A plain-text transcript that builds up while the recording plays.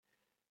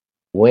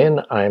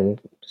When I'm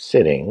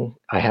sitting,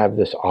 I have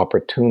this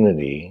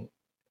opportunity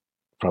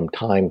from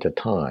time to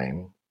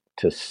time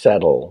to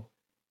settle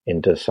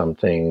into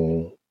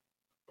something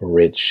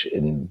rich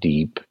and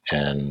deep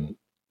and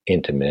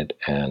intimate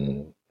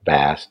and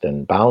vast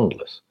and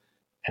boundless.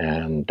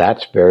 And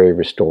that's very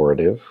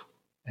restorative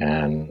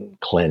and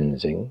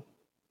cleansing.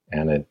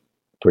 And it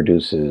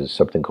produces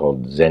something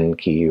called Zen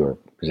ki or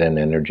Zen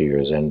energy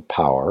or Zen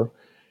power.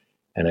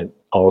 And it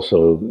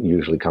also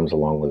usually comes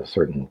along with a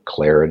certain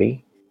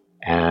clarity.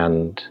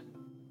 And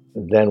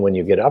then when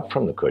you get up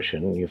from the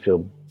cushion, you feel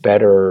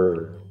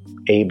better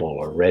able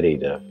or ready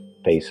to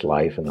face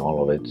life and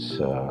all of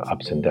its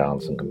ups and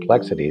downs and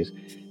complexities.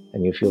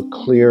 And you feel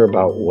clear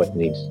about what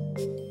needs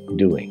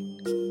doing.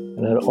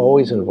 And it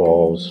always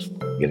involves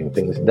getting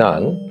things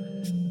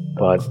done,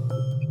 but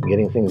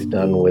getting things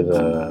done with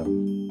a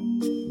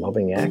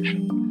loving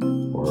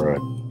action or a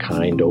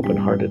kind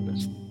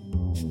open-heartedness.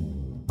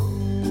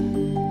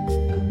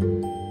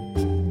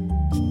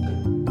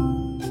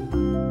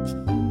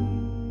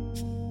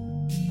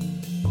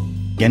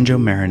 Genjo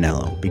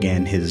Marinello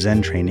began his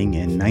Zen training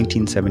in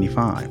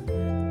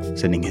 1975,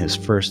 sitting his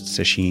first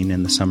sesshin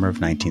in the summer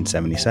of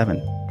 1977.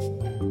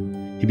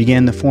 He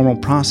began the formal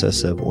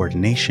process of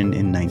ordination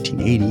in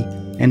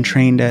 1980 and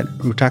trained at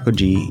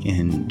Rutakoji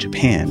in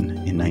Japan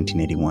in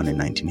 1981 and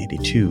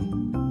 1982.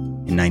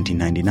 In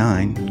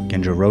 1999,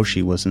 Genjo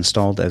Roshi was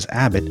installed as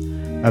abbot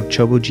of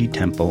Choboji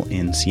Temple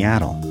in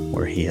Seattle,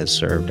 where he has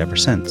served ever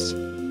since.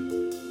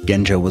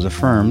 Genjo was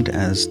affirmed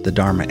as the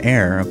Dharma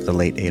heir of the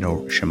late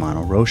Edo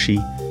Shimano Roshi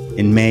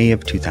in May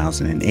of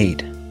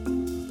 2008.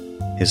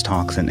 His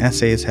talks and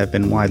essays have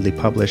been widely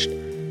published,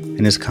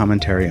 and his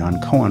commentary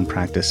on koan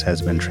practice has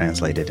been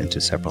translated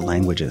into several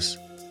languages.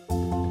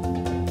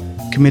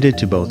 Committed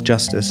to both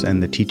justice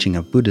and the teaching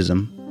of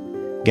Buddhism,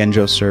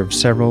 Genjo served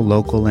several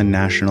local and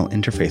national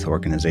interfaith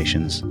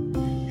organizations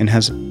and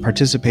has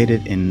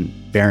participated in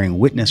bearing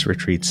witness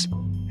retreats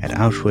at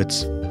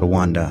Auschwitz,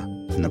 Rwanda,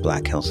 and the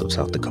Black Hills of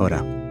South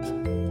Dakota.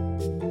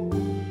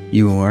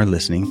 You are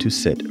listening to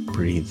Sit,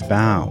 Breathe,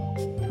 Bow,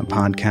 a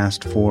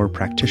podcast for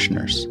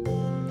practitioners.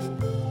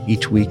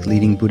 Each week,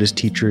 leading Buddhist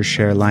teachers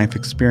share life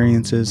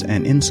experiences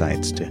and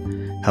insights to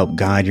help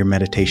guide your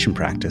meditation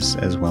practice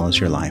as well as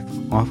your life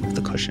off of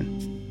the cushion.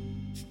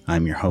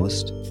 I'm your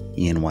host,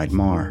 Ian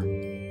White-Marr.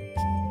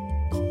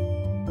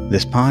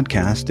 This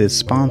podcast is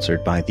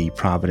sponsored by the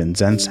Providence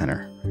Zen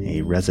Center,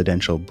 a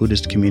residential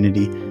Buddhist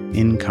community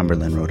in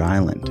Cumberland, Rhode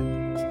Island.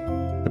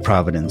 The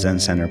Providence Zen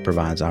Center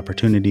provides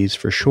opportunities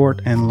for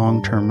short and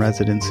long-term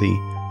residency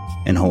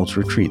and holds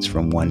retreats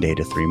from 1 day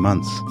to 3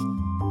 months.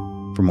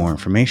 For more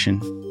information,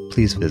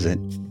 please visit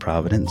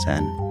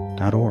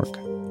providencezen.org.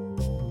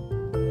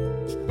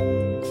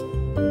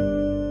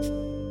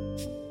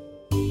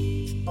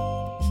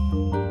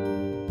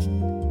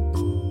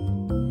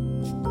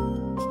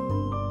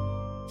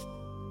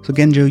 So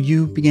Genjo,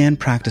 you began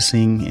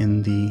practicing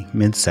in the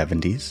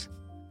mid-70s,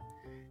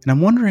 and I'm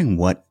wondering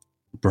what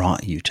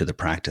brought you to the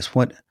practice.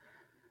 What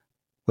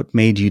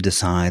made you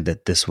decide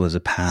that this was a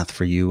path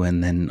for you,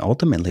 and then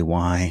ultimately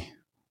why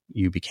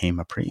you became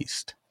a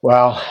priest?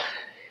 Well,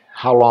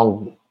 how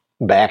long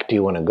back do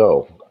you want to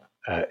go?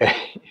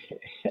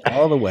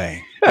 All the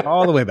way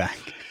back.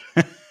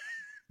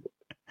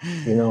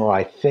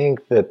 I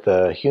think that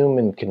the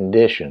human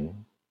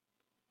condition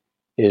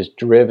is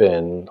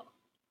driven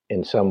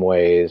in some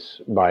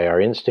ways by our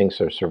instincts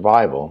of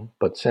survival,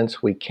 but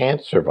since we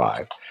can't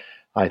survive,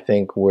 I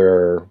think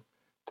we're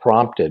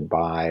prompted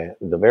by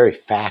the very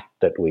fact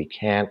that we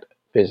can't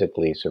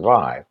physically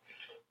survive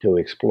to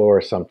explore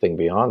something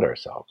beyond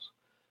ourselves.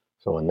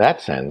 So in that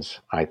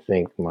sense, I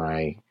think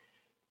my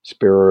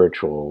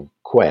spiritual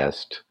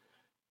quest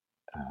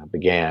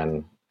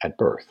began at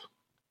birth.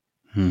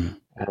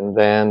 And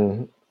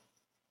then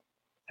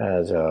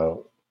as a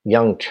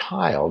young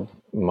child,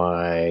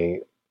 I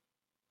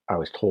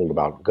was told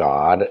about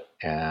God,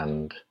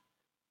 and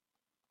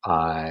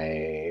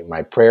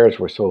my prayers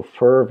were so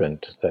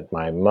fervent that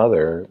my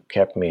mother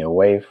kept me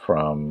away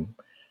from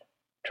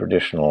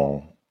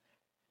traditional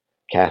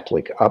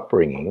Catholic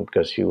upbringing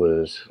because she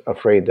was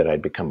afraid that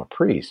I'd become a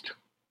priest.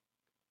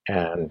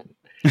 And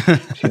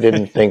she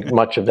didn't think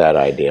much of that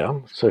idea,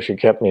 so she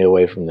kept me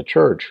away from the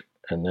church.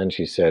 And then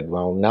she said,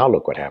 well, now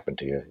look what happened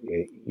to you.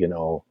 If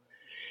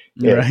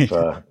Right.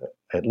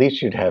 at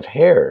least you'd have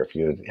hair if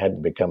you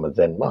hadn't become a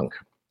Zen monk.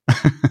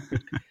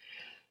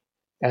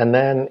 And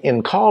then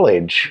in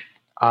college,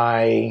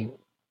 I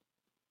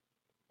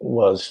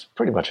was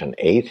pretty much an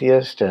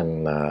atheist,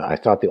 and I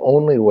thought the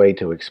only way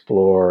to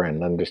explore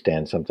and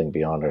understand something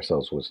beyond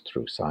ourselves was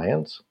through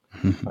science.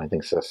 I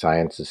think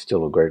science is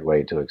still a great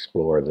way to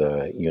explore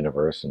the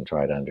universe and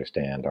try to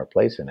understand our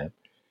place in it.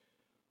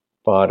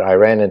 But I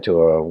ran into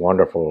a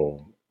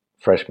wonderful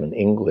freshman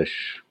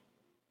English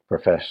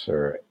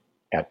professor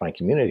at my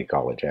community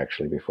college,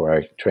 actually, before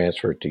I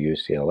transferred to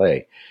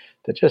UCLA,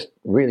 that just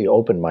really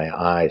opened my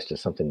eyes to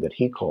something that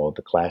he called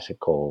the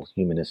classical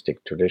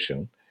humanistic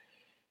tradition.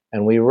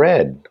 And we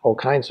read all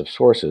kinds of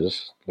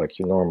sources, like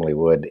you normally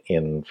would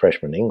in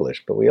freshman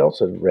English, but we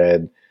also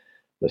read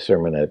the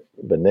Sermon at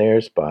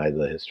Benares by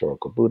the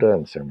historical Buddha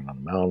and the Sermon on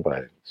the Mount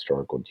by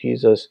historical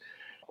Jesus.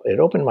 It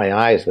opened my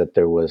eyes that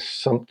there was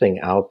something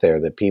out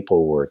there that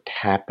people were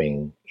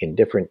tapping in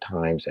different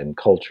times and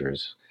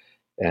cultures,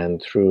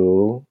 and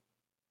through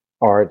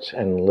arts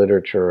and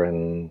literature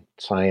and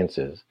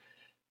sciences,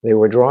 they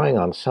were drawing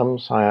on some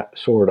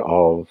sort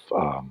of,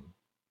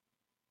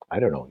 I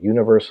don't know,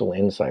 universal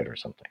insight or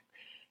something.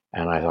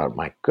 And I thought,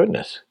 my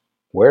goodness,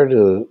 where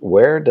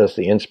does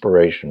the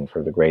inspiration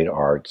for the great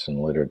arts and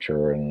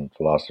literature and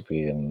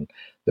philosophy and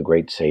the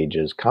great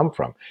sages come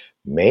from?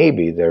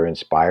 Maybe they're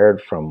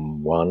inspired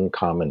from one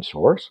common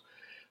source.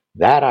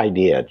 That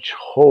idea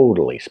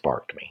totally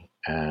sparked me.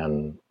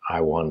 And I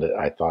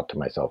thought to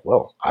myself,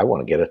 well, I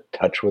want to get in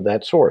touch with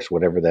that source,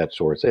 whatever that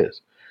source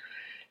is.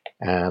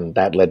 And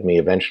that led me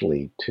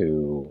eventually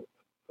to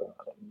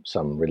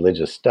some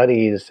religious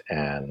studies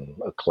and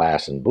a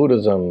class in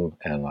Buddhism.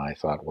 And I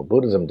thought, well,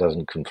 Buddhism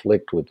doesn't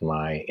conflict with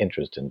my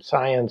interest in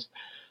science.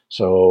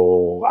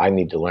 So I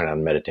need to learn how to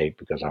meditate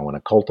because I want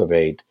to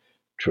cultivate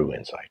true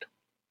insight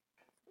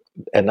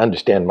and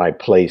understand my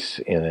place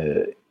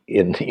in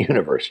the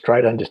universe.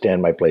 Try to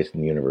understand my place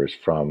in the universe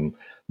from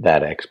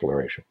that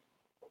exploration.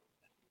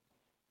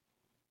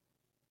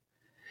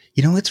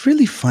 You know, it's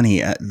really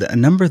funny. A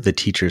number of the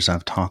teachers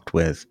I've talked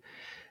with,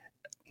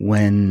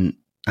 when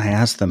I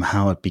asked them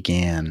how it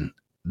began,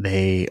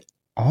 they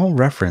all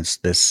reference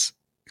this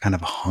kind of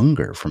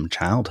hunger from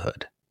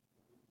childhood.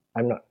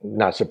 I'm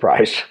not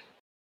surprised.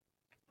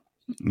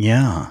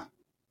 Yeah.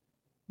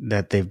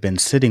 That they've been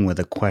sitting with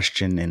a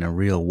question in a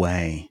real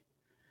way.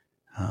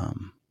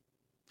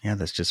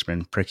 That's just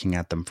been pricking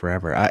at them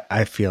forever.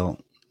 I feel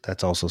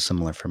that's also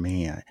similar for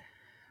me.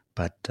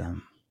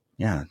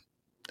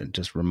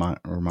 Just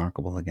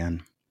remarkable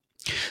again.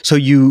 So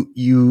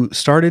you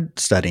started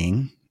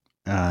studying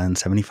in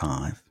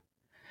 1975,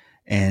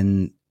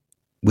 and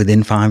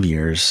within 5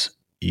 years,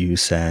 you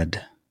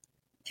said,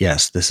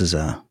 "Yes, this is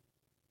a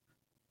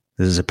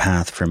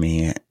path for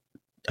me."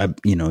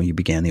 You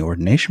began the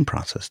ordination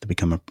process to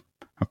become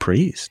a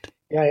priest.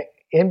 Yeah,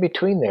 in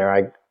between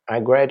there, I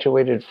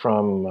graduated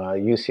from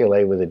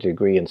UCLA with a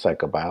degree in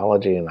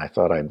psychobiology, and I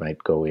thought I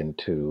might go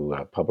into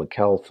public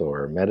health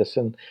or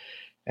medicine.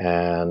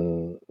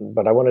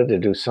 But I wanted to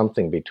do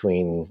something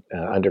between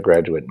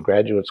undergraduate and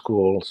graduate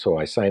school, so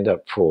I signed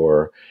up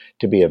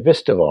to be a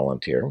VISTA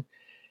volunteer,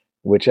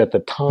 which at the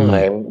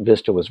time,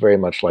 VISTA was very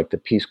much like the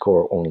Peace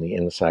Corps, only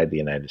inside the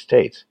United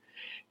States.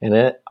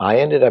 And I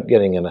ended up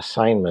getting an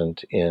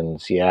assignment in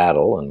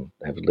Seattle, and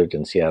have lived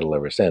in Seattle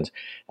ever since,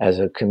 as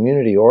a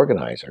community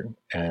organizer,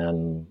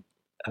 and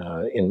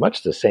in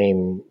much the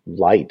same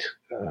light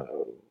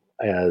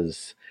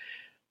as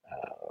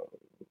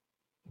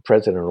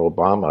President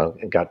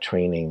Obama got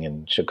training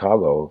in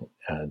Chicago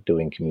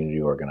doing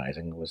community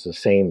organizing. It was the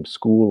same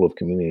school of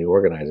community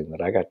organizing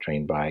that I got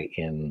trained by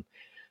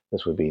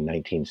this would be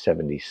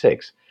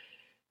 1976.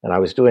 And I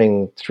was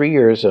doing 3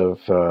 years of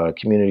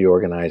community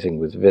organizing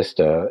with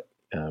VISTA,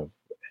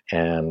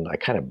 and I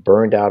kind of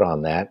burned out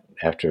on that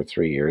after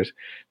 3 years.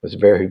 It was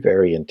very,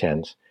 very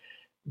intense,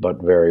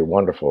 but very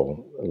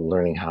wonderful,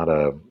 learning how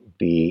to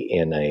be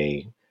in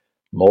a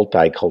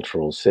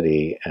multicultural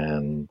city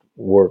and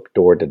work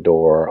door to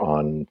door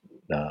on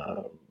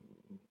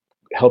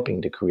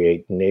helping to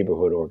create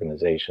neighborhood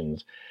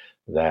organizations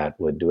that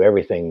would do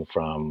everything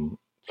from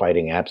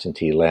fighting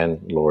absentee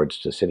landlords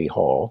to City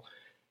Hall,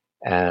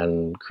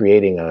 and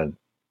creating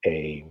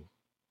a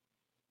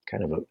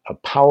kind of a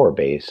power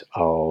base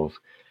of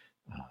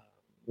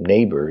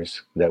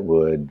neighbors that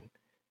would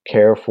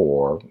care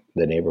for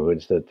the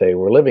neighborhoods that they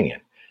were living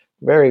in.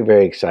 Very,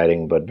 very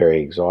exciting, but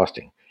very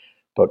exhausting.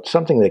 But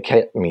something that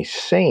kept me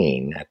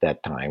sane at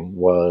that time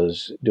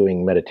was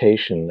doing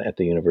meditation at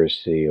the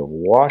University of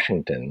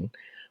Washington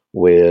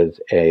with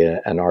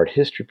an art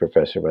history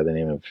professor by the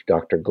name of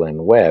Dr.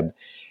 Glenn Webb.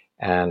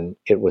 And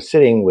it was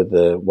sitting with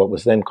what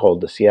was then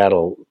called the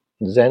Seattle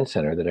Zen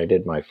Center that I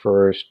did my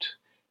first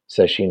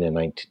session in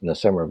the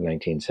summer of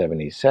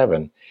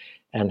 1977,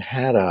 and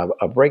had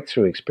a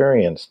breakthrough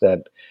experience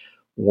that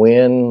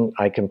when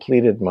I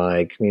completed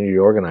my community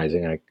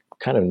organizing, I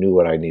kind of knew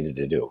what I needed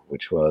to do,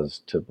 which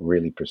was to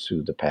really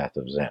pursue the path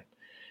of Zen.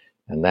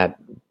 And that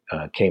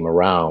came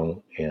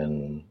around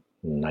in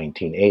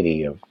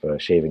 1980 of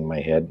shaving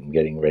my head and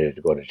getting ready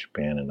to go to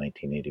Japan in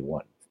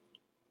 1981.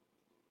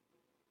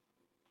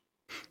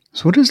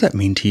 So what does that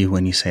mean to you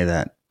when you say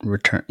that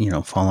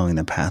following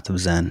the path of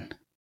Zen?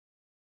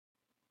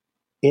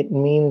 It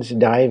means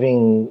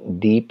diving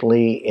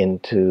deeply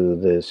into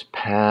this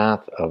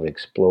path of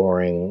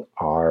exploring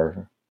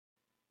our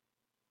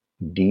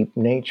deep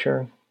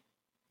nature,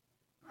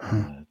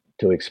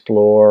 to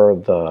explore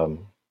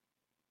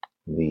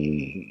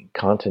the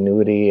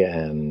continuity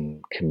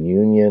and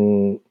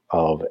communion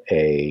of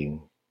a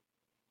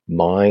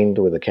mind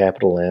with a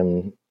capital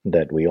M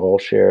that we all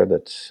share,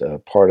 that's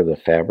part of the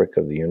fabric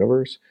of the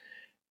universe,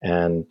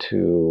 and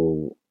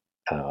to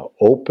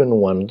open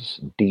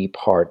one's deep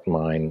heart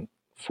mind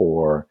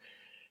for,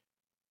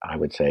 I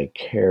would say,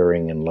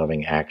 caring and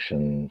loving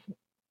action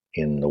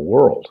in the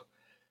world.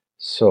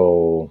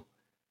 So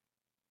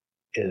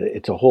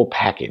it's a whole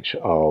package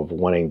of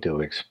wanting to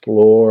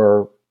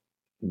explore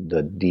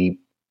the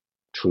deep,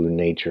 true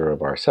nature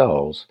of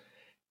ourselves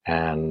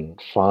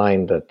and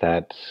find that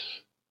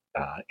that's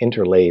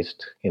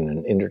interlaced in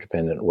an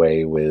interdependent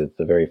way with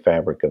the very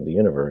fabric of the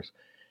universe,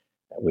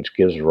 which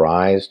gives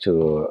rise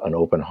to an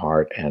open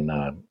heart and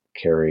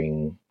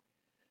carrying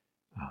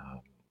uh,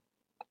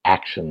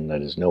 action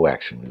that is no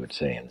action, we would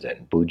say in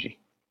Zen, Buji.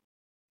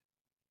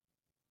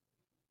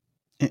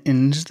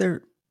 And is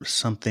there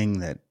something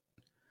that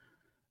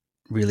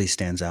really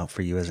stands out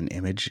for you as an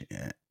image,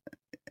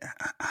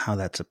 how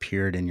that's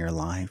appeared in your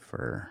life?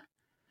 Or,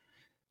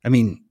 I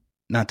mean,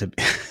 not to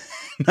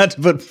not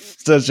to put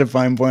such a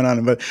fine point on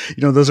it, but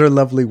those are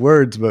lovely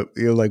words, but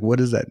like, what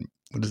does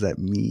that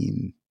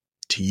mean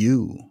to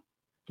you?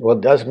 Well,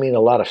 it does mean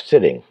a lot of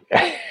sitting.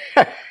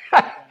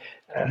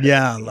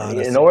 Yeah, a lot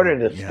of In order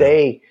sitting. to Yeah.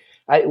 stay,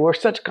 we're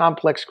such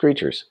complex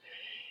creatures,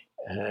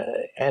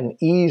 and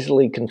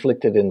easily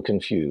conflicted and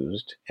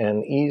confused,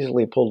 and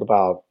easily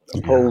Yeah.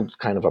 pulled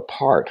kind of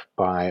apart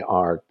by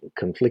our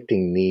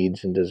conflicting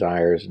needs and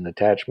desires and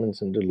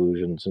attachments and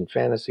delusions and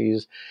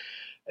fantasies,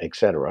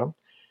 etc.,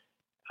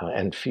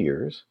 and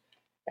fears.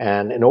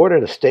 And in order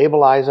to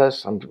stabilize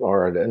us,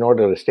 or in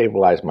order to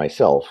stabilize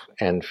myself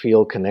and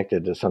feel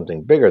connected to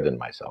something bigger than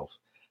myself,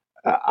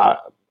 uh,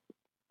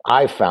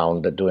 I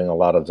found that doing a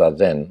lot of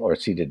zazen or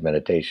seated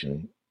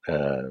meditation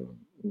uh,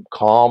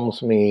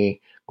 calms me,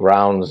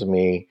 grounds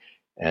me,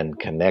 and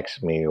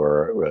connects me,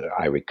 or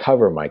I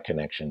recover my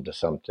connection to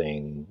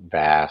something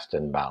vast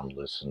and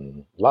boundless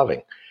and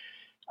loving.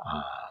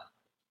 Uh,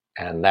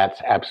 and that's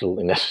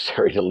absolutely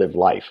necessary to live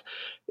life,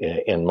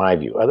 in my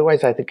view.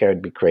 Otherwise, I think I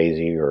would be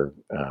crazy or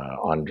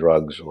on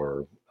drugs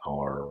or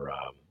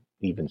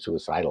even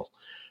suicidal.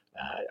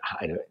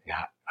 I don't,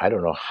 I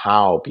don't know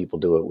how people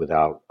do it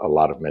without a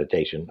lot of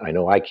meditation. I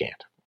know I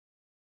can't.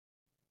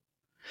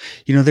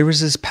 There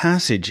was this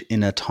passage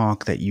in a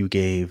talk that you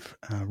gave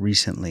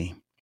recently,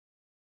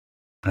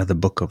 the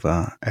book of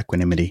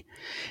equanimity,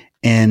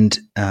 and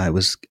it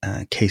was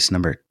case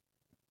number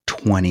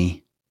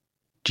 20,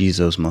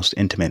 Jizo's most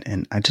intimate.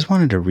 And I just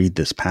wanted to read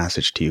this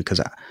passage to you because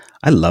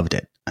I loved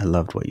it. I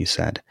loved what you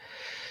said.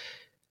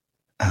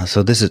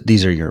 So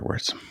these are your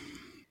words.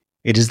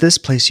 It is this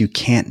place you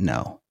can't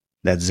know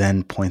that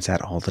Zen points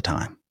at all the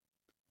time.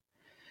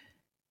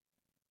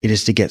 It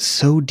is to get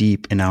so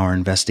deep in our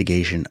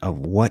investigation of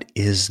what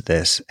is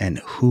this and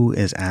who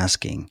is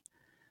asking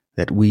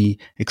that we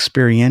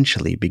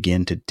experientially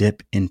begin to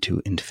dip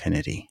into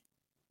infinity.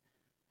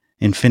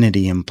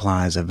 Infinity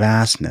implies a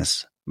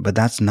vastness, but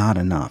that's not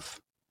enough.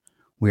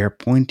 We are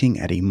pointing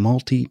at a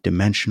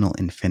multi-dimensional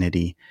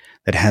infinity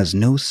that has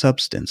no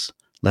substance,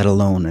 let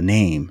alone a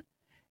name,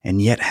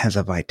 and yet has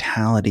a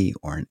vitality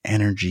or an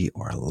energy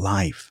or a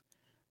life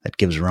that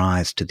gives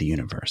rise to the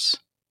universe.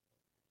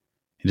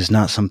 It is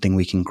not something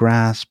we can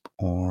grasp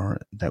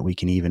or that we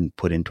can even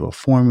put into a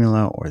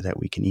formula or that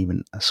we can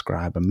even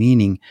ascribe a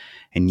meaning,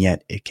 and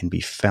yet it can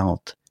be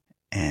felt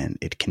and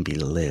it can be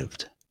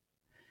lived.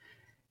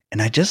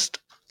 And I just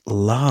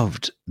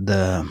loved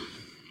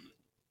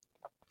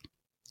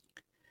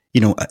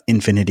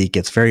infinity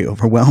gets very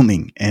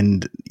overwhelming,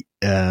 and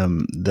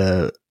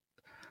the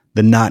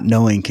not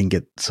knowing can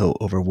get so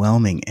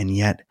overwhelming, and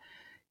yet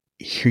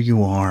here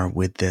you are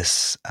with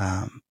this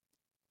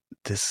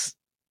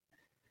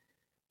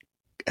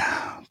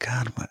oh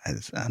God,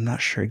 I'm not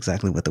sure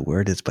exactly what the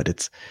word is, but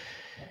it's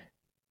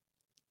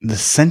the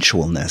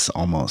sensualness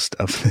almost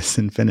of this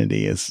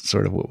infinity is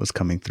sort of what was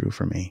coming through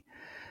for me.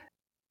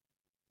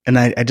 And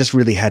I just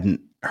really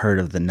hadn't heard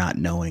of the not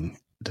knowing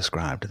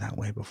described that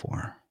way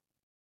before.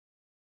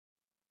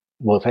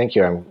 Well, thank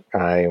you.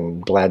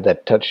 I'm glad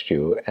that touched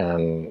you.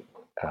 And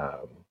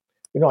um,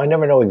 I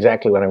never know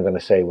exactly what I'm going to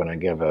say when I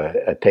give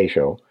a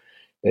teisho.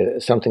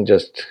 Something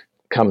just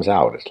comes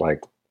out. It's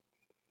like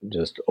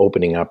just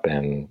opening up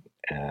and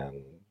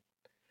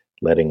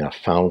letting a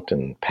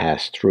fountain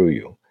pass through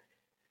you.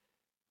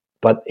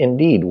 But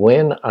indeed,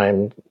 when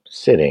I'm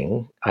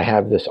sitting, I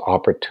have this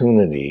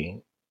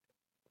opportunity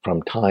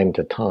from time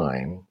to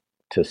time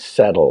to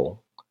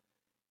settle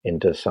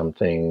into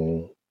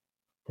something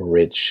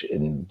rich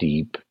and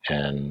deep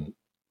and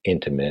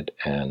intimate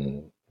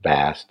and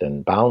vast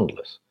and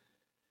boundless.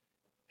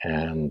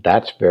 And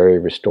that's very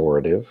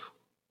restorative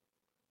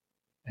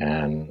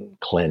and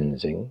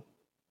cleansing.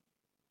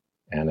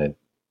 And it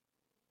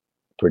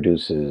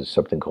produces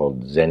something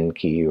called Zen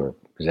ki or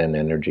Zen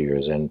energy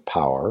or Zen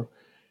power.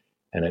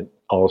 And it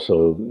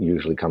also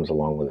usually comes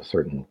along with a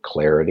certain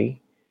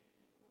clarity.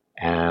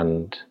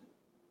 And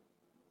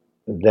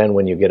then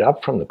when you get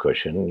up from the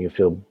cushion, you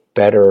feel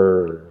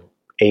better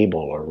able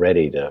or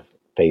ready to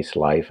face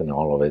life and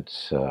all of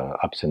its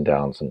ups and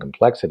downs and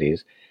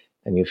complexities.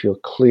 And you feel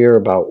clear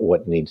about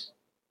what needs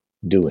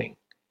doing.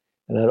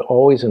 And it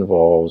always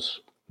involves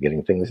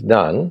getting things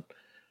done,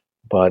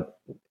 but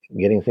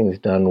getting things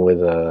done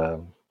with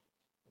a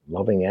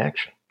loving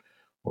action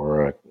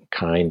or a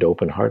kind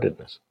open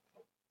heartedness.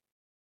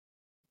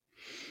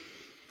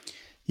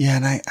 Yeah,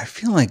 and I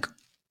feel like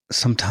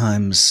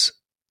sometimes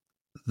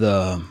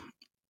when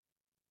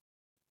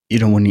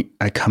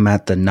I come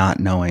at the not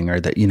knowing, or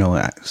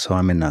that, so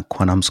I'm in a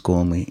Quantum school,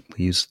 and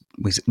we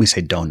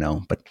say don't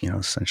know, but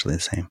essentially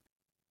the same.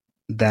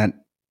 That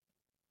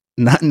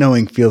not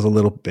knowing feels a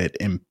little bit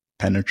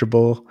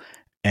impenetrable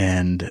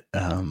and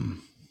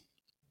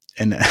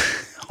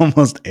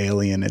almost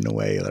alien in a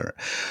way,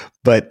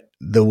 but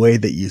the way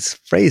that you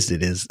phrased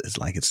it is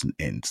like it's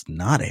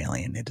not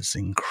alien. It is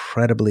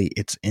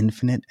it's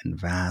infinite and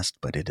vast,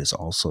 but it is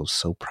also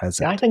so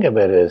present. Yeah, I think of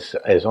it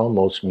as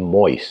almost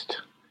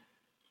moist.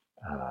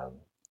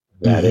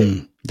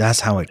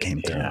 That's how it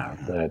came through. Yeah,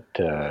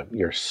 that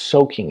you're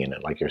soaking in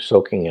it, like you're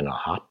soaking in a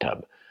hot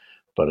tub,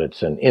 but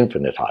it's an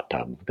infinite hot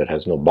tub that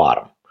has no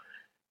bottom.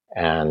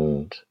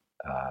 And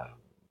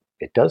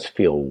it does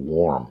feel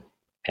warm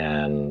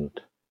and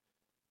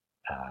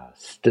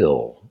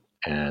still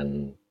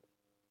and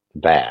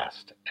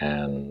vast,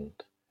 and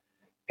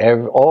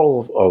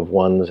all of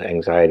one's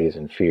anxieties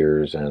and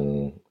fears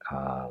and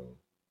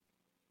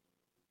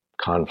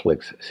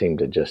conflicts seem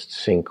to just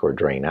sink or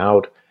drain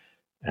out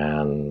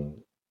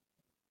and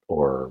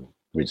or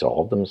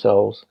resolve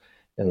themselves.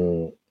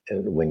 And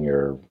when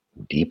you're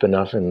deep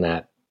enough in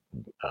that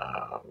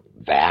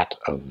vat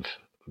of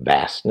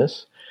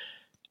vastness,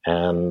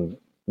 and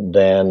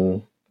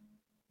then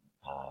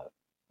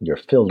you're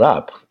filled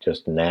up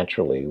just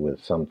naturally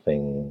with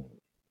something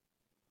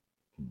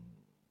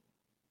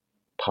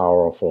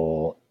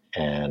powerful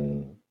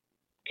and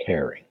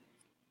caring.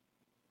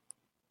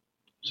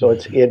 So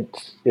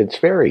it's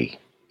very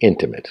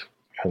intimate.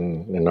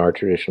 And in our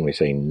tradition, we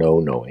say no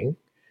knowing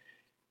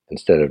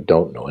instead of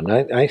don't know, and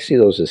I see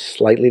those as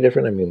slightly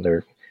different. I mean,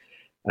 they're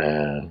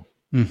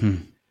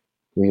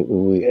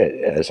we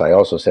as I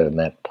also said in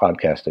that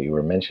podcast that you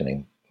were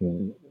mentioning,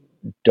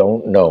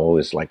 don't know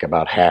is like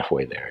about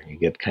halfway there. You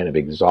get kind of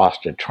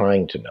exhausted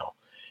trying to know,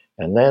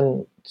 and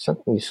then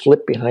you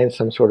slip behind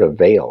some sort of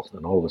veil,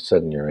 and all of a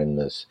sudden you're in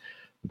this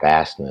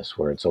vastness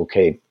where it's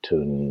okay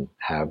to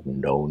have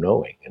no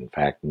knowing. In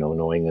fact, no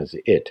knowing is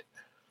it.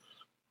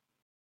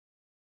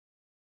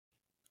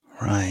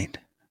 Right.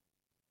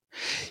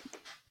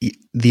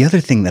 The other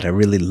thing that I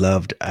really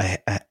loved, I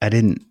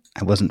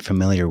wasn't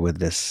familiar with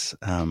this,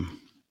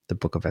 the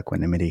Book of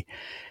Equanimity,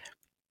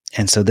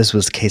 and so this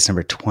was case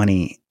number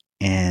 20,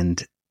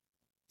 and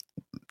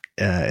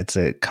it's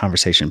a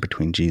conversation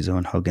between Jizo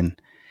and Hogen,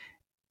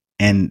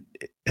 and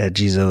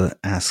Jizo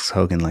asks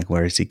Hogen, like,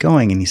 where is he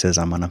going? And he says,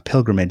 I'm on a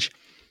pilgrimage.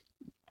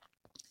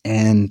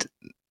 And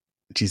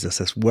Jizo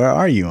says, where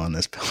are you on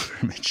this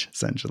pilgrimage,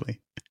 essentially?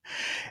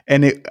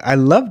 And I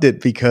loved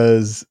it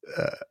because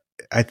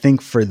I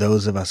think for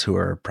those of us who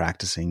are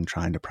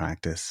trying to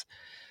practice,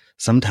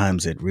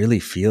 sometimes it really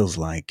feels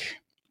like,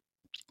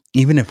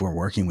 even if we're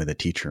working with a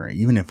teacher,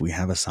 even if we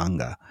have a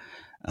Sangha,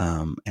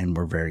 and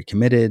we're very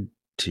committed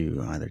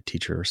to either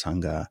teacher or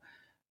Sangha,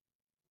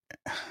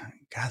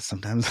 God,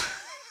 sometimes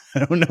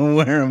I don't know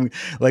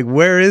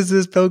where is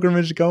this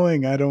pilgrimage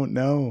going? I don't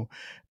know.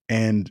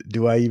 And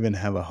do I even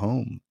have a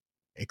home,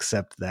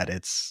 except that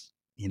it's,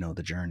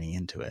 the journey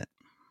into it?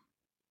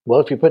 Well,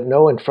 if you put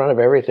no in front of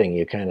everything,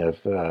 you kind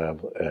of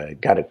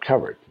got it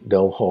covered.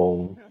 No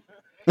home,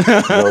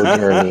 no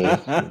journey,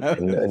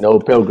 no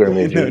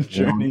pilgrimage, no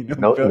journey,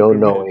 no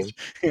knowing.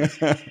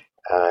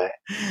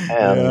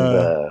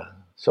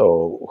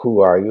 So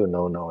who are you?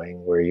 No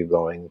knowing. Where are you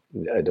going?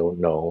 I don't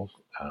know.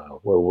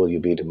 Where will you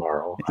be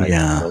tomorrow?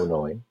 No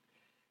knowing.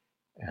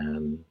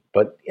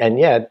 And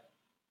yet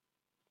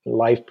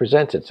life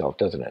presents itself,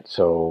 doesn't it?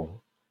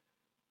 So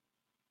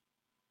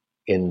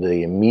in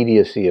the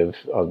immediacy of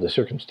the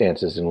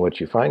circumstances in which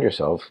you find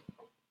yourself,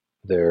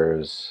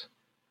 there's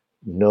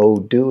no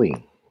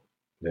doing.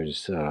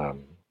 There's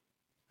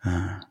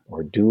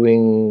or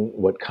doing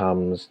what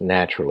comes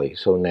naturally,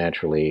 so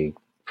naturally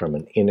from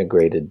an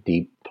integrated,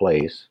 deep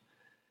place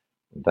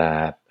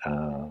that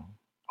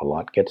a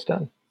lot gets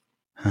done.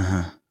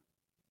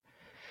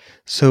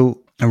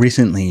 So I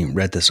recently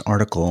read this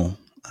article.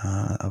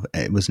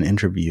 It was an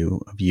interview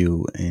of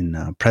you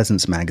in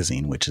Presence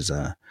Magazine, which is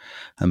a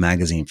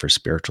magazine for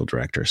spiritual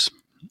directors.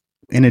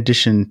 In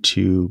addition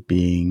to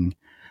being,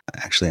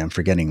 actually, I'm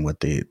forgetting what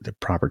the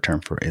proper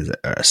term for is.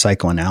 A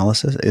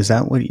psychoanalysis. Is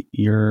that what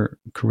your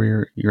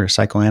career? You're a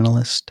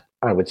psychoanalyst?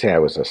 I would say I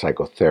was a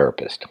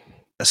psychotherapist.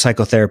 A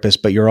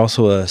psychotherapist, but you're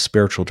also a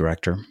spiritual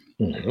director.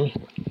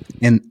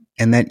 Mm-hmm.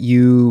 And that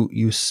you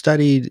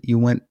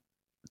went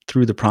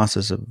through the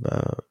process of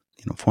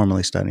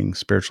formally studying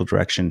spiritual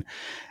direction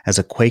as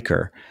a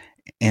Quaker,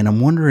 and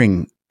I'm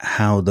wondering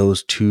how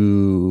those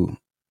two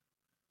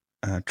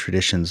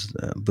traditions,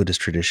 the Buddhist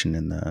tradition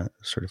and the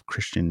sort of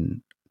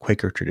Christian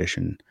Quaker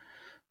tradition,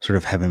 sort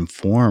of have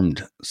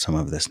informed some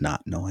of this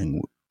not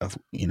knowing of,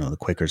 the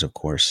Quakers, of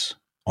course,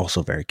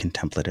 also very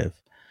contemplative,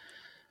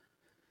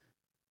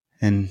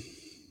 and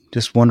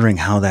just wondering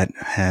how that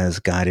has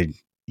guided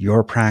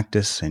your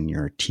practice and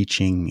your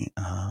teaching,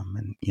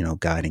 and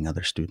guiding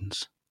other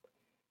students.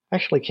 I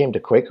actually came to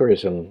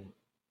Quakerism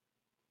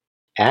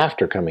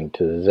after coming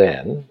to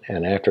Zen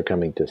and after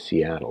coming to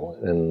Seattle,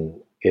 and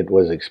it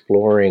was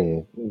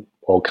exploring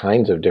all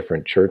kinds of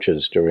different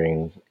churches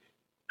during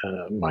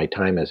my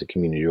time as a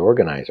community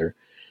organizer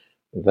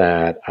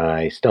that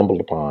I stumbled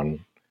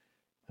upon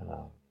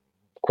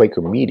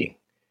Quaker Meeting.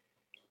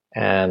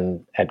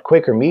 And at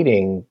Quaker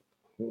Meeting,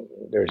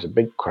 there's a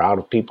big crowd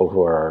of people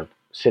who are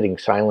sitting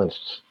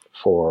silenced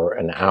for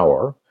an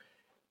hour.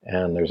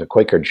 And there's a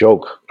Quaker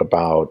joke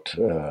about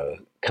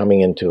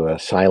coming into a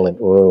silent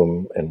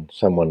room and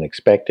someone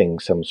expecting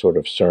some sort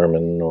of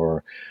sermon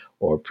or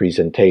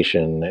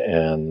presentation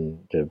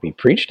and to be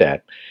preached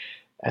at,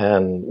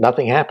 and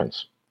nothing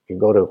happens. You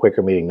go to a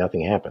Quaker Meeting,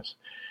 nothing happens,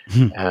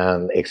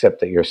 and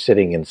except that you're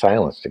sitting in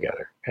silence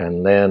together.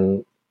 And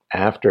then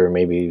after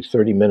maybe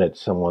 30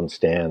 minutes, someone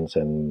stands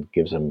and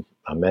gives them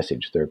a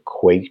message. They're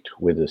quaked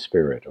with the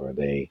Spirit, or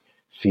they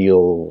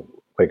feel,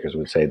 Quakers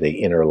would say,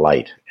 the inner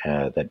light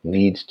that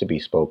needs to be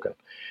spoken.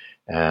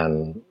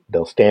 And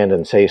they'll stand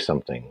and say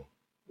something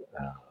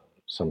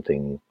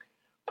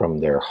from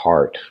their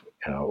heart,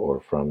 or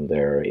from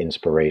their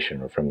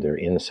inspiration or from their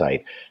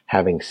insight,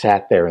 having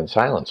sat there in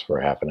silence for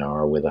half an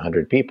hour with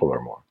 100 people or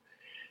more.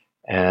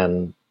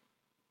 And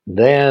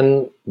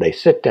then they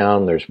sit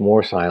down, there's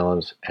more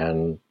silence,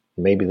 and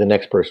maybe the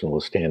next person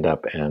will stand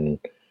up and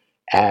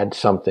add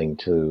something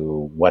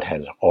to what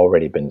has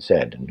already been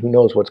said. And who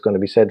knows what's going to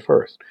be said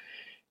first.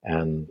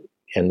 And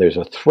there's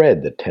a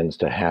thread that tends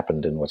to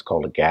happen in what's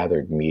called a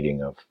gathered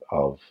meeting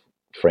of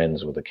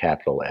friends with a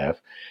capital F,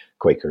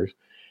 Quakers,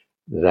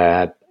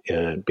 that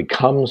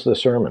becomes the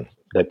sermon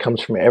that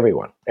comes from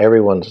everyone.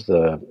 Everyone's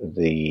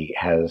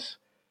has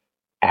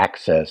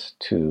access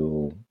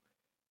to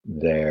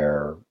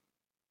their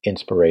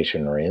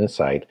inspiration or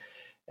insight,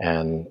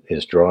 and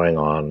is drawing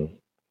on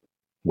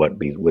what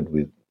would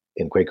be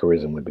in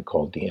Quakerism would be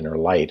called the inner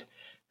light,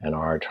 and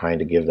are trying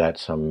to give that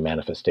some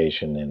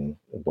manifestation in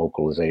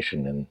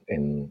vocalization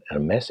in a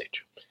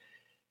message.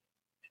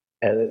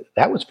 And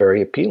that was very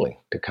appealing,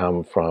 to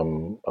come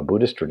from a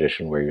Buddhist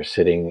tradition where you're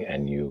sitting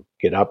and you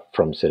get up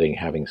from sitting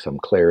having some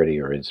clarity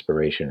or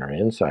inspiration or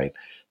insight.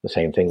 The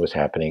same thing was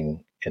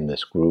happening in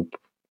this group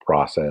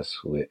process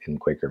in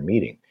Quaker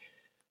Meeting.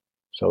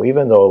 So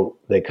even though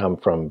they come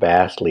from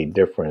vastly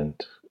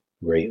different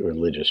great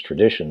religious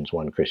traditions,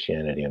 one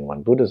Christianity and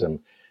one Buddhism,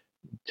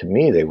 to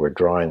me they were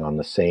drawing on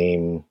the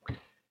same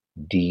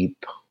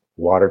deep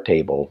water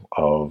table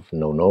of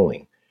no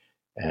knowing.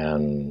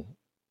 And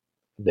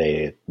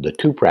the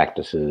two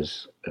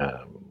practices,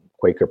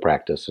 Quaker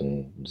practice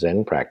and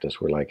Zen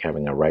practice, were like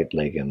having a right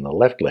leg and a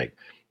left leg.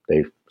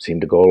 They seem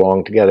to go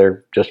along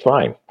together just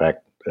fine. In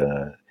fact,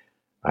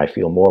 I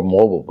feel more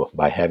mobile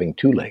by having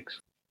two legs.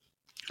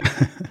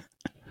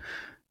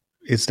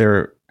 Is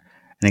there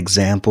an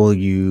example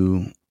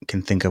you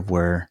can think of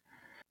where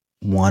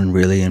one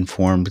really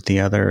informed the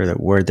other,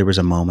 that where there was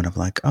a moment of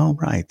like, oh,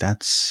 right,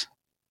 that's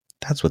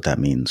what that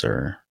means?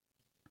 Or,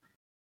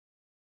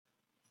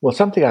 well,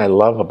 something I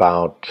love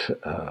about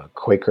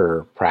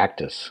Quaker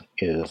practice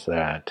is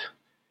that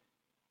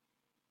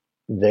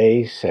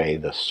they say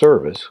the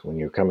service, when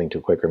you're coming to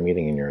a Quaker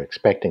Meeting and you're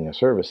expecting a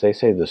service, they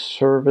say the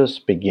service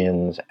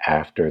begins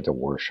after the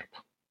worship.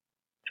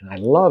 And I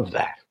love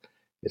that.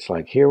 It's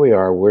like, here we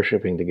are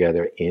worshiping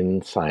together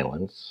in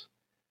silence,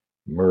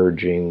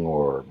 merging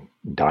or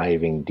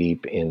diving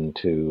deep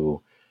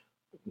into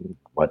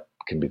what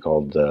can be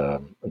called the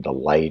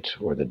light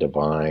or the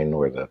divine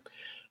or the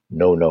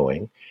no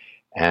knowing.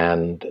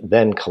 And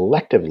then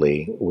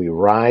collectively, we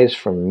rise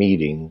from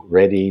meeting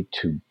ready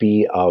to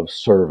be of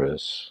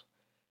service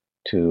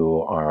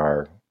to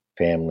our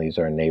families,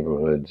 our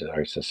neighborhoods,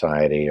 our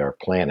society, our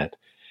planet.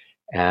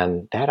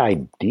 And that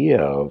idea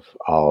of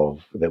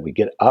that we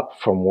get up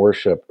from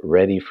worship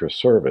ready for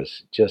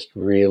service just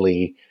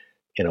really,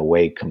 in a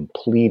way,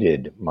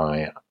 completed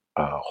my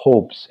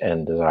hopes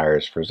and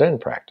desires for Zen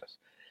practice.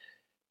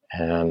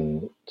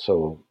 And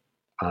so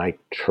I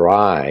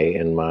try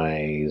in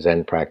my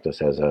Zen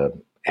practice as a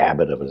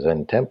abbot of a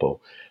Zen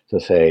temple to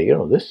say,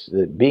 this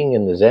being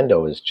in the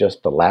Zendo is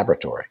just the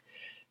laboratory,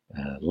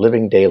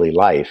 living daily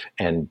life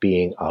and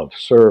being of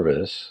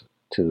service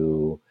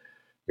to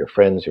your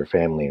friends, your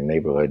family, your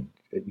neighborhood,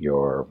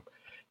 your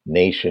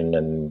nation,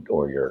 and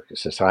or your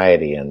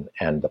society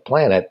and the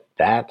planet.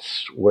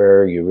 That's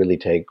where you really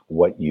take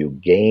what you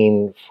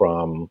gain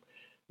from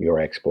your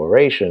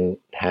exploration,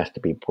 has to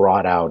be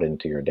brought out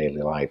into your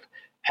daily life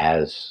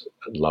as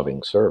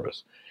loving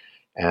service.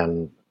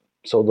 And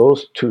so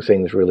those two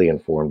things really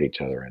informed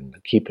each other and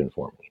keep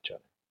informing each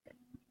other.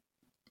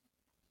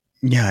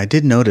 yeah, I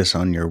did notice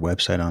on your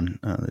website, on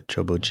the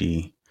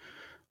Choboji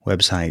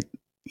website,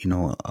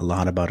 a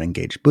lot about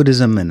engaged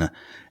Buddhism and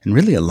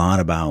really a lot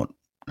about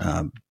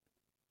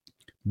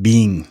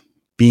being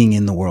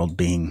in the world,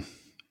 being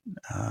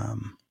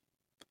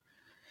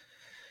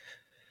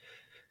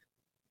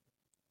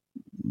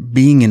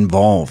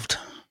involved.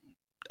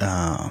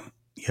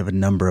 You have a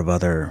number of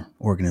other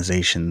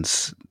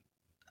organizations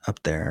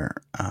up there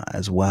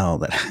as well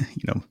that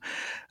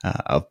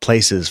of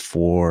places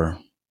for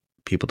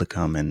people to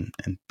come and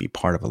be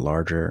part of a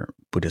larger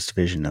Buddhist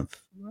vision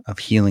of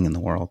healing in the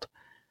world.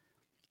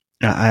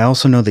 I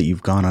also know that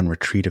you've gone on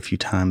retreat a few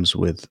times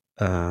with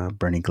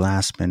Bernie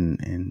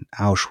Glassman in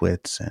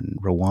Auschwitz and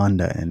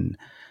Rwanda and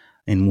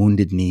in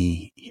Wounded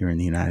Knee here in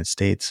the United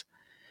States.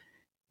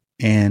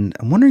 And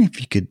I'm wondering if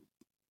you could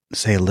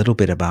say a little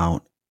bit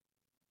about,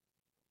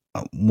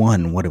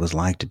 one, what it was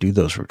like to do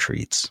those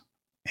retreats,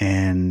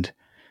 and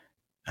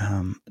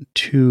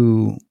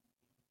two,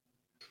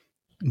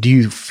 do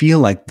you feel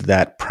like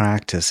that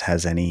practice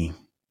has any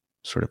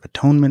sort of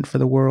atonement for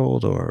the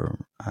world, or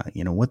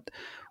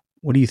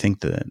what do you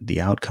think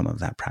the outcome of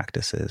that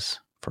practice is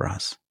for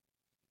us?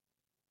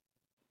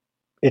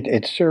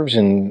 It serves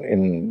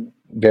in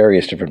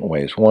various different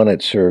ways. One,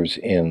 it serves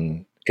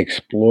in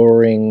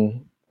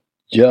exploring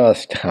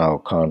just how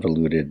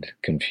convoluted,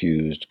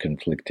 confused,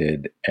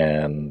 conflicted,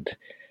 and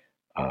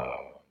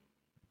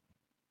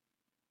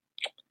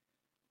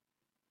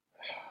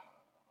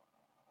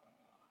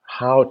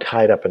how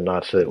tied up in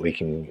knots so that we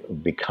can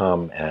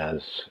become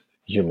as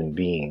human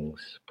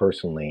beings,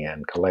 personally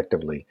and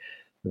collectively,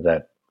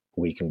 that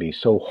we can be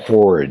so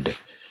horrid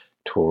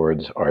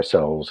towards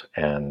ourselves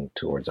and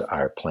towards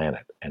our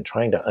planet, and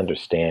trying to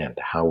understand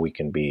how we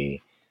can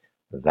be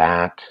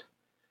that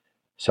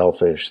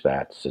selfish,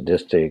 that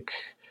sadistic,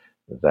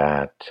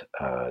 that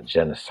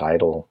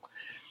genocidal.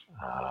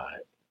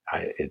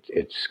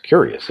 It's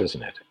curious,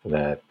 isn't it?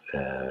 That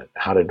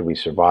how did we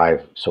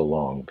survive so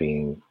long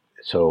being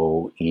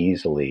so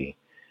easily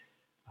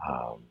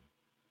um,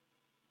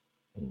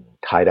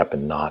 tied up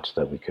in knots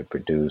that we could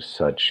produce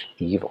such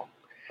evil?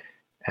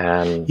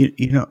 And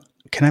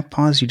can I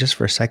pause you just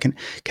for a second?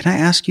 Can I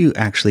ask you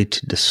actually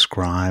to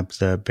describe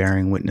the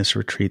Bearing Witness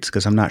retreats?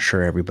 Because I'm not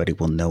sure everybody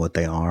will know what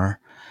they are,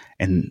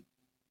 and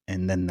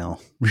then they'll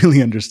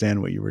really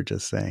understand what you were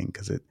just saying.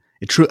 Because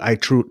I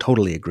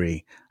totally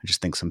agree. I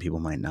just think some people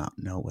might not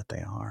know what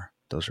they are,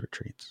 those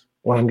retreats.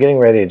 Well, I'm getting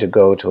ready to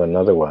go to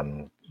another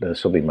one.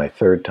 This will be my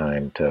third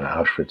time to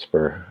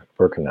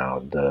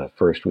Auschwitz-Birkenau, the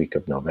first week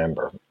of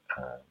November.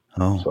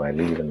 So I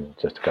leave in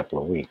just a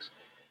couple of weeks.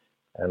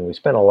 And we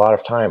spent a lot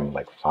of time,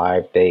 like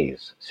 5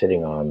 days,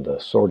 sitting on the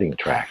sorting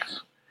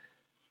tracks,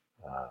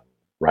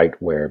 right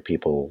where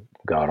people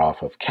got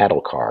off of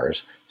cattle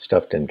cars,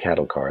 stuffed in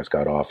cattle cars,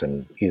 got off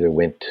and either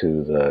went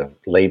to the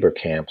labor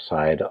camp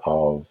side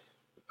of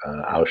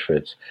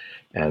Auschwitz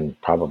and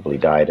probably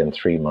died in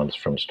 3 months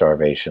from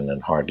starvation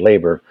and hard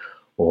labor,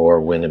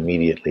 or went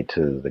immediately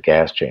to the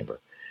gas chamber.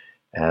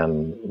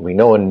 And we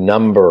know a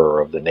number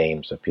of the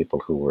names of people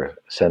who were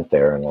sent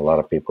there, and a lot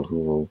of people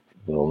who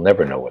will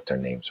never know what their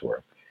names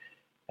were.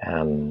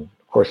 And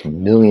of course,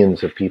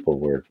 millions of people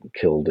were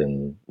killed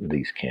in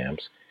these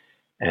camps.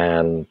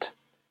 And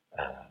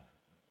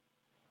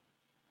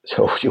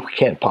so you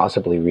can't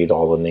possibly read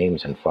all the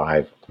names in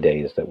 5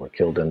 days that were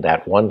killed in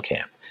that one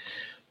camp.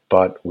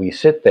 But we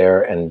sit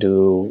there and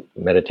do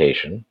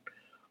meditation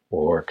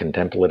or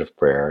contemplative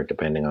prayer,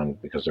 depending on,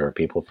 because there are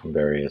people from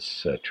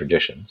various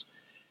traditions.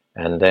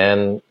 And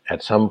then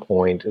at some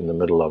point in the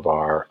middle of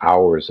our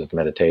hours of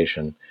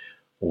meditation,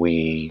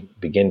 we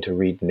begin to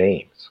read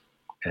names.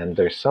 And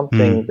there's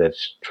something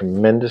that's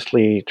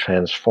tremendously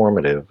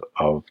transformative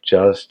of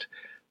just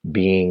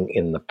being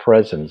in the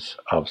presence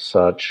of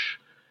such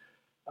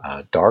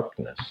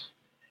darkness.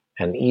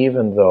 And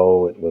even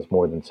though it was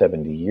more than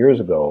 70 years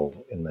ago,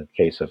 in the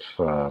case of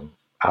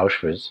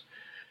Auschwitz,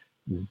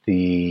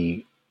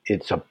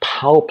 it's a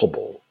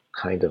palpable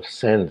kind of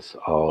sense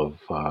of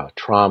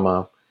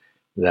trauma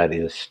that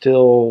is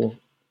still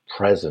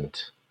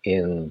present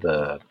in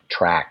the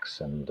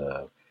tracks and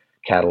the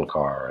cattle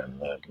car and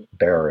the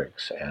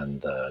barracks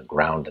and the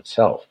ground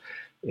itself.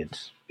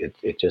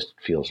 It just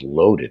feels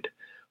loaded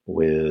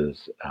with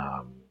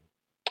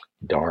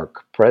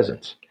dark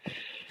presence.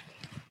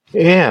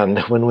 And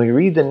when we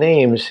read the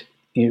names,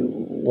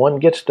 one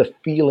gets the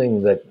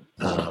feeling that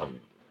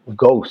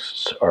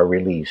ghosts are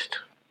released,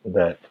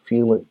 that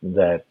feeling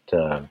that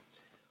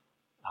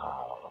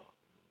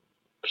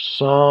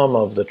some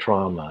of the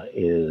trauma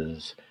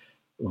is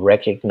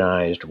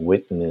recognized,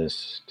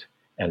 witnessed,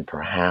 and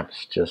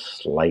perhaps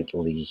just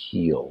slightly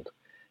healed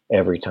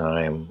every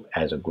time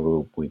as a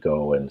group we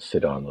go and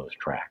sit on those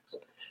tracks.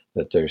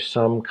 That there's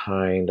some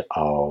kind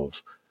of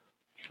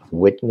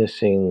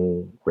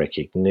witnessing,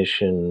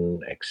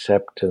 recognition,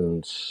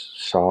 acceptance,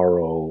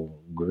 sorrow,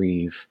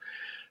 grief,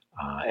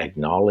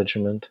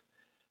 acknowledgement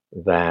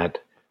that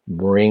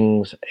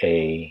brings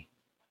a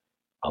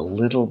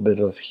little bit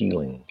of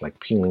healing, like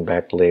peeling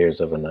back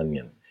layers of an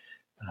onion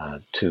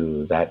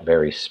to that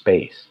very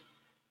space.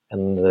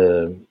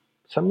 And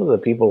some of the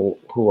people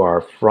who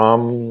are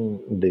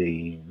from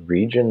the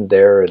region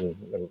there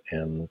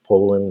in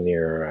Poland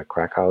near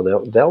Krakow,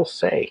 they'll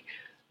say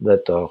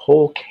that the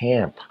whole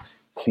camp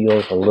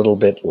feels a little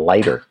bit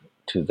lighter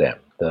to them.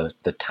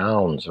 The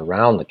towns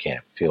around the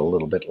camp feel a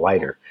little bit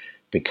lighter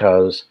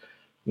because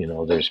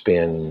there's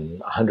been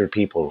 100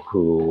 people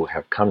who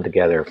have come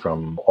together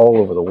from all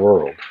over the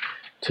world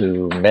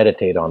to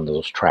meditate on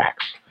those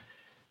tracks.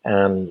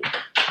 And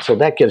so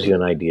that gives you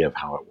an idea of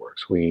how it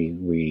works.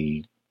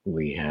 We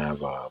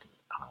have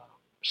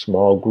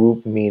small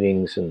group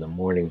meetings in the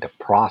morning to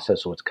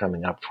process what's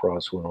coming up for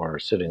us when we're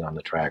sitting on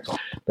the tracks.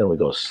 Then we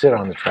go sit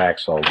on the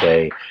tracks all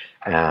day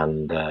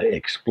and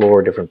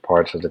explore different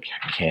parts of the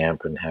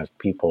camp and have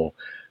people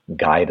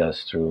guide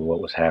us through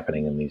what was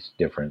happening in these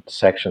different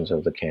sections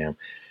of the camp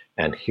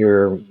and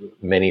hear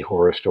many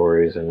horror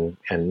stories and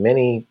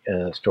many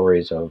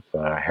stories of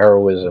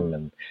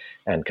heroism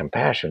and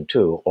compassion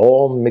too,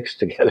 all mixed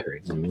together.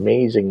 It's an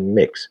amazing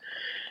mix.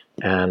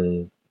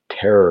 And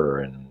terror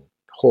and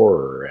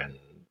horror and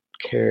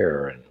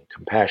care and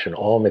compassion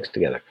all mixed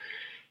together.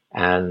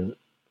 And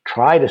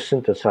try to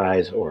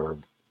synthesize, or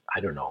I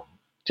don't know,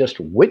 just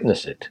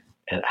witness it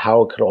and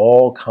how it could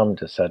all come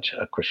to such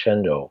a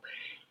crescendo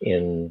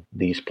in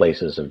these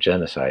places of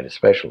genocide,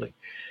 especially.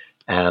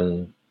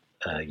 And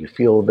you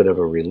feel a bit of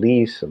a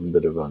release, a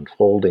bit of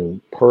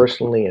unfolding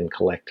personally and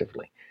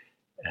collectively.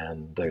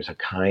 And there's a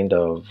kind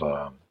of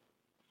a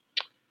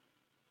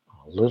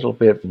little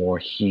bit more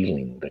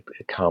healing that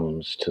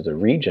comes to the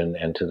region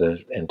and to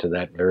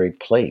that very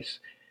place.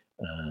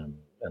 And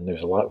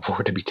there's a lot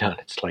more to be done.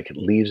 It's like it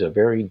leaves a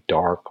very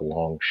dark,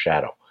 long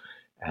shadow.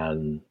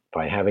 And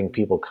by having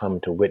people come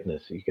to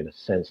witness, you get a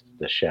sense that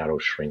the shadow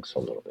shrinks a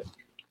little bit.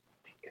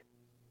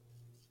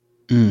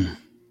 Mm.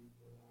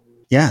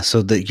 Yeah,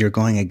 so that you're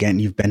going again.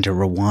 You've been to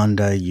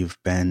Rwanda.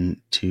 You've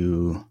been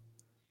to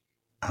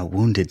a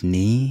Wounded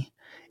Knee.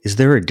 Is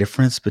there a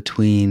difference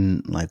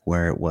between like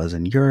where it was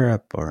in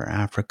Europe or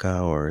Africa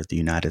or the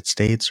United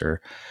States,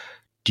 or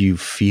do you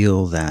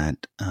feel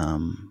that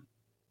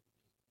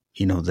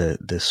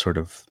this sort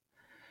of,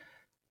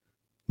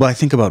 well, I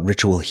think about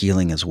ritual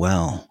healing as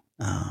well.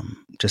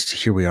 Just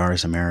here we are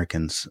as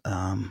Americans.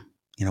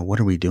 What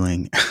are we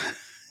doing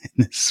in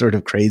this sort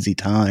of crazy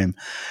time?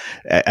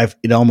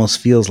 It almost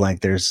feels like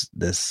there's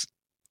this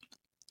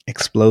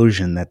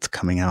explosion that's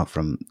coming out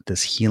from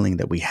this healing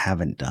that we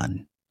haven't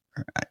done.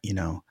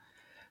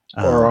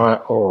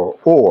 Or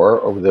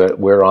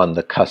we're on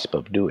the cusp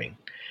of doing.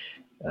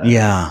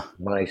 Yeah.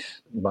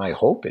 My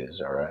hope is,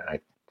 or I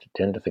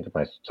tend to think of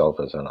myself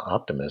as an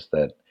optimist,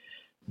 that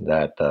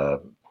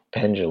the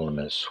pendulum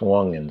is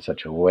swung in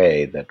such a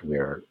way that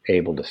we're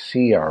able to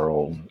see our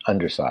own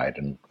underside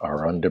and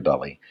our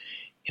underbelly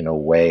in a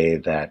way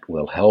that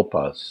will help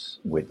us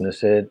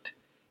witness it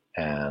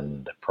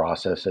and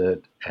process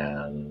it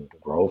and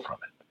grow from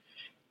it.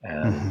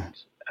 And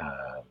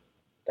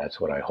that's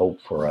what I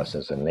hope for us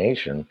as a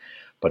nation.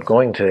 But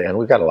and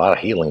we've got a lot of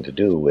healing to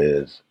do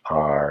with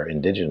our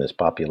indigenous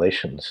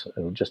populations.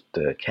 Just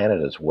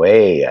Canada's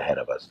way ahead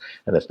of us.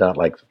 And it's not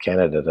like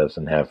Canada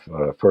doesn't have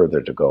further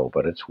to go,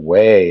 but it's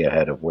way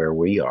ahead of where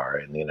we are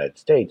in the United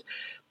States.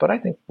 But I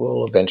think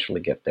we'll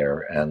eventually get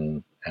there,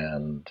 and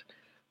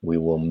we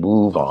will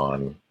move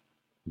on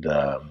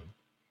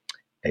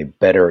a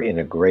better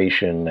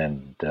integration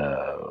and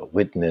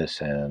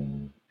witness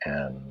and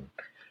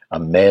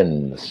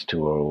amends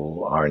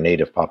to our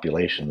native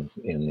population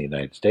in the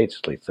United States.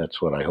 At least that's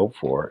what I hope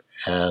for,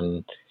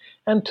 and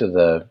to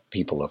the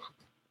people of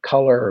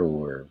color who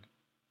were,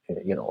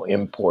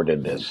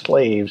 imported as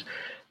slaves.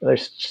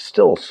 There's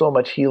still so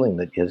much healing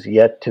that is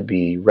yet to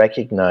be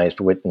recognized,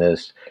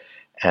 witnessed,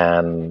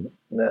 and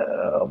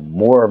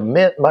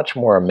much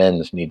more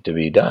amends need to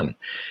be done.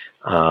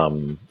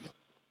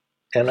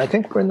 And I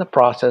think we're in the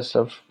process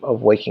of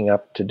waking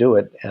up to do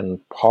it. And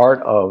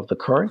part of the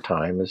current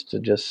time is to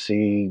just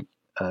see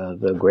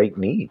the great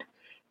need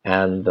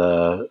and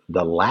the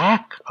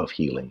lack of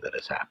healing that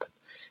has happened,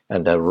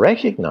 and to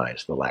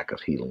recognize the lack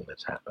of healing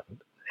that's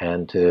happened,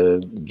 and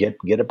to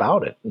get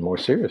about it more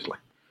seriously.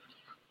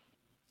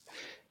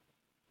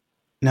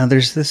 Now,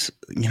 there's this,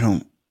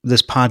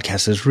 this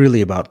podcast is really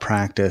about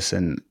practice,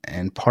 and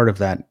part of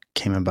that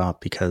came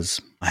about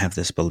because I have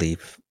this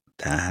belief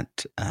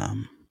that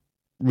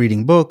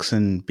reading books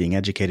and being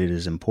educated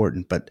is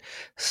important, but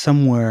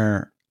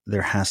somewhere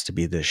there has to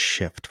be this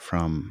shift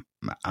from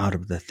out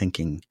of the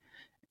thinking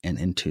and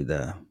into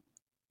the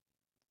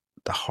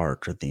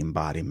heart or the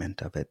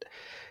embodiment of it.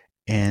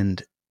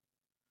 And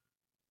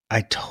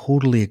I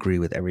totally agree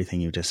with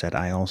everything you just said.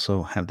 I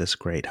also have this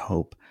great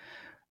hope,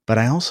 but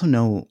I also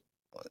know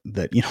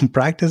that,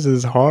 practice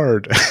is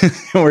hard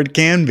or it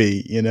can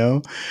be,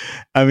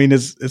 I mean,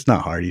 it's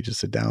not hard. You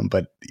just sit down,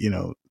 but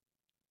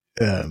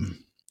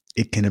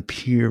it can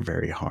appear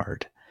very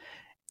hard.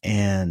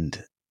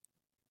 And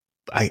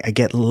I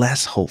get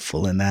less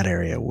hopeful in that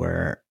area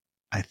where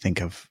I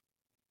think of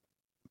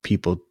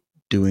people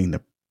doing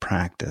the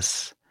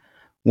practice,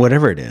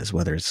 whatever it is,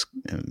 whether it's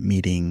a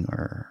meeting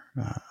or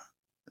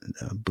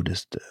a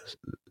Buddhist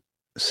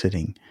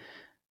sitting.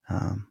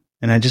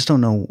 And I just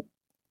don't know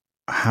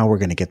how we're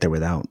going to get there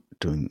without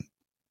doing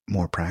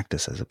more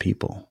practice as a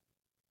people.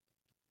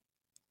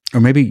 Or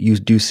maybe you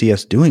do see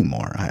us doing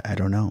more. I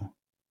don't know.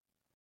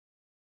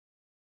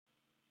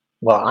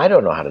 Well, I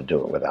don't know how to do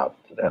it without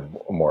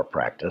more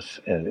practice,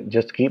 and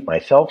just to keep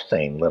myself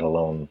sane, let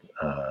alone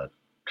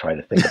try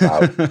to think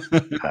about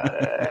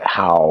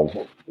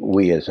how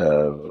we as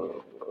a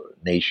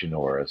nation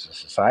or as a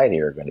society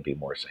are going to be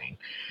more sane.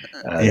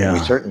 We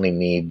certainly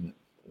need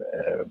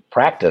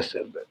practice,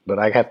 but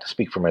I have to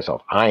speak for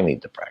myself. I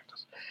need to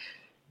practice.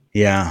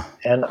 Yeah.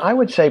 And I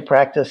would say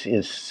practice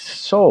is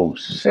so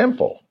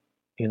simple.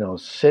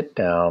 Sit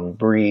down,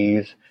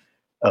 breathe,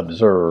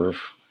 observe,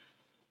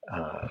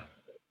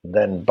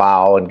 then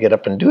bow and get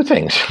up and do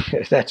things.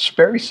 That's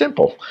very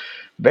simple.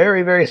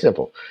 Very, very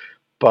simple.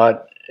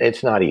 But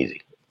it's not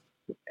easy.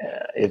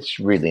 It's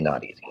really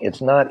not easy.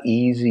 It's not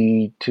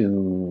easy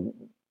to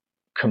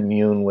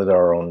commune with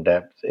our own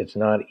depth. It's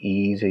not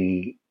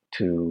easy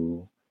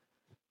to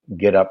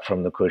get up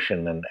from the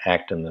cushion and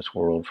act in this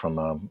world from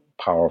a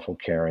powerful,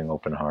 caring,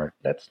 open heart.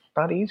 That's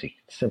not easy.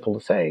 It's simple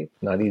to say,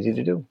 not easy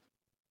to do.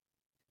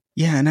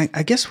 Yeah, and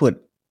I guess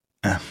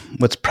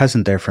what's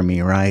present there for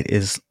me, right,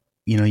 is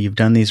you've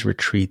done these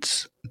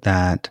retreats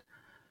that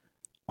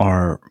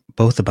are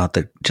both about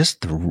the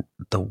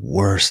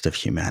worst of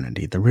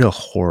humanity, the real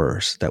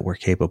horrors that we're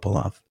capable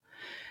of,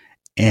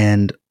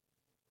 and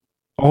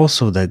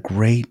also the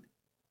great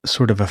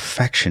sort of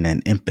affection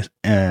and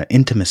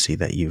intimacy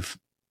that you've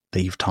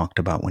talked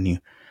about when you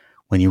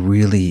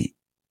really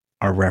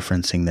are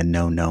referencing the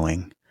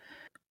knowing.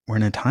 We're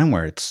in a time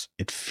where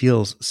it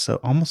feels so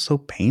almost so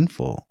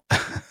painful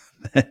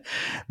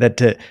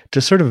that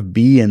to sort of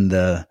be in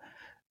the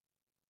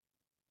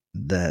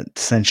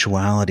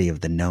sensuality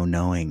of the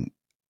knowing.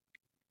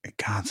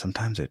 God,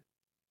 sometimes it's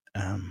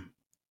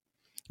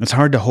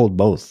hard to hold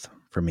both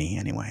for me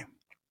anyway,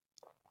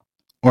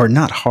 or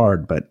not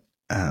hard, but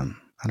I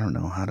don't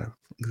know how to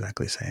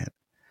exactly say it.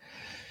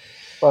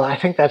 Well, I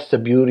think that's the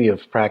beauty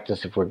of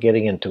practice. If we're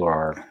getting into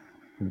our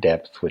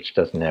depth, which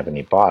doesn't have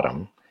any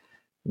bottom,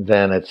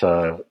 then it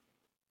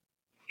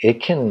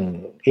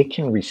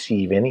can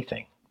receive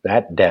anything.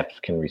 That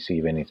depth can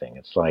receive anything.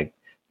 It's like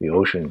the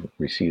ocean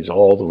receives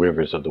all the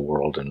rivers of the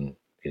world and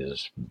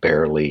is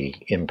barely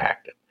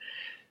impacted.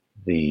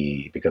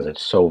 Because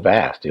it's so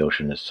vast, the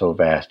ocean is so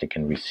vast, it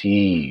can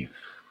receive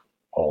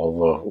all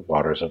the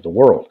waters of the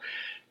world.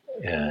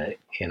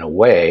 In a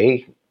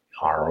way,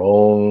 our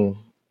own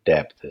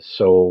depth is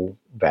so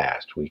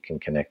vast, we can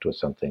connect with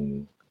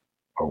something,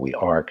 or we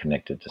are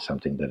connected to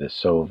something that is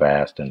so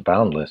vast and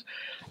boundless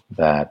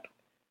that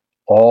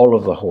all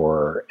of the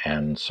horror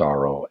and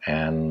sorrow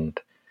and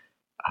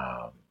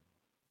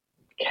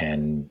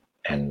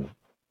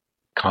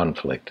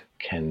conflict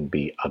can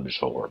be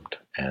absorbed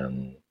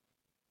and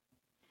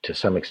to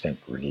some extent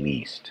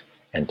released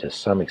and to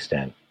some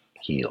extent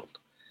healed.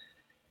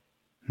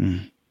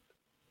 And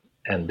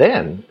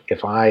then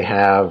if I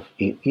have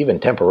even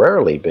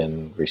temporarily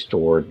been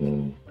restored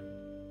and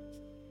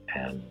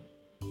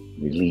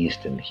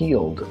released and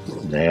healed,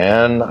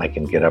 then I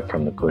can get up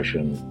from the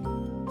cushion,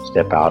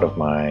 step out of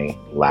my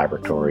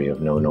laboratory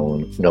of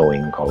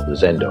knowing called the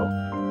Zendo,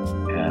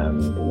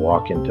 and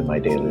walk into my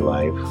daily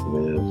life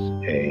with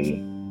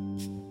a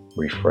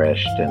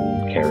refreshed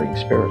and caring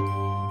spirit.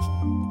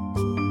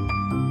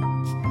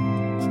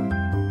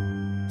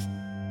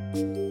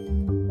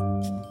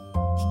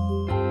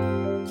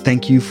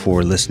 Thank you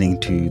for listening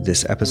to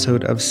this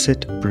episode of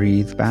Sit,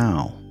 Breathe,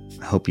 Bow.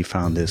 I hope you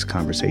found this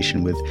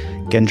conversation with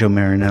Genjo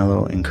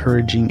Marinello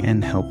encouraging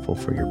and helpful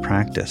for your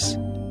practice.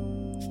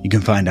 You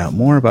can find out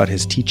more about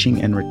his teaching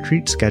and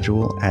retreat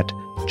schedule at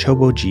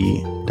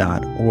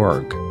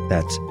choboji.org.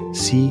 That's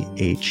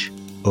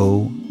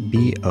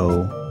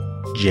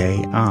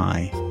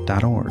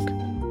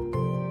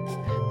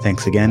CHOBOJI.org.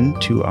 Thanks again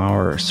to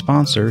our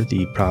sponsor,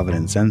 the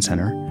Providence Zen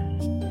Center.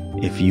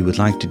 If you would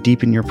like to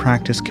deepen your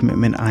practice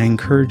commitment, I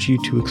encourage you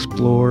to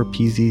explore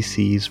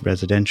PZC's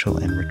residential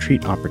and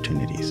retreat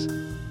opportunities.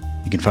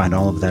 You can find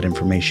all of that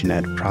information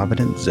at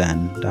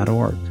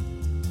providencezen.org.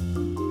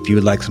 If you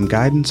would like some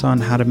guidance on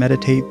how to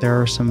meditate,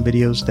 there are some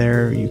videos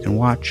there you can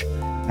watch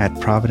at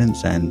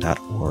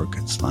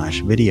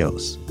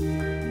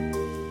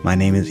providencezen.org/videos. My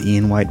name is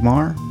Ian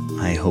Whitemar.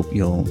 I hope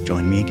you'll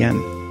join me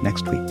again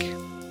next week.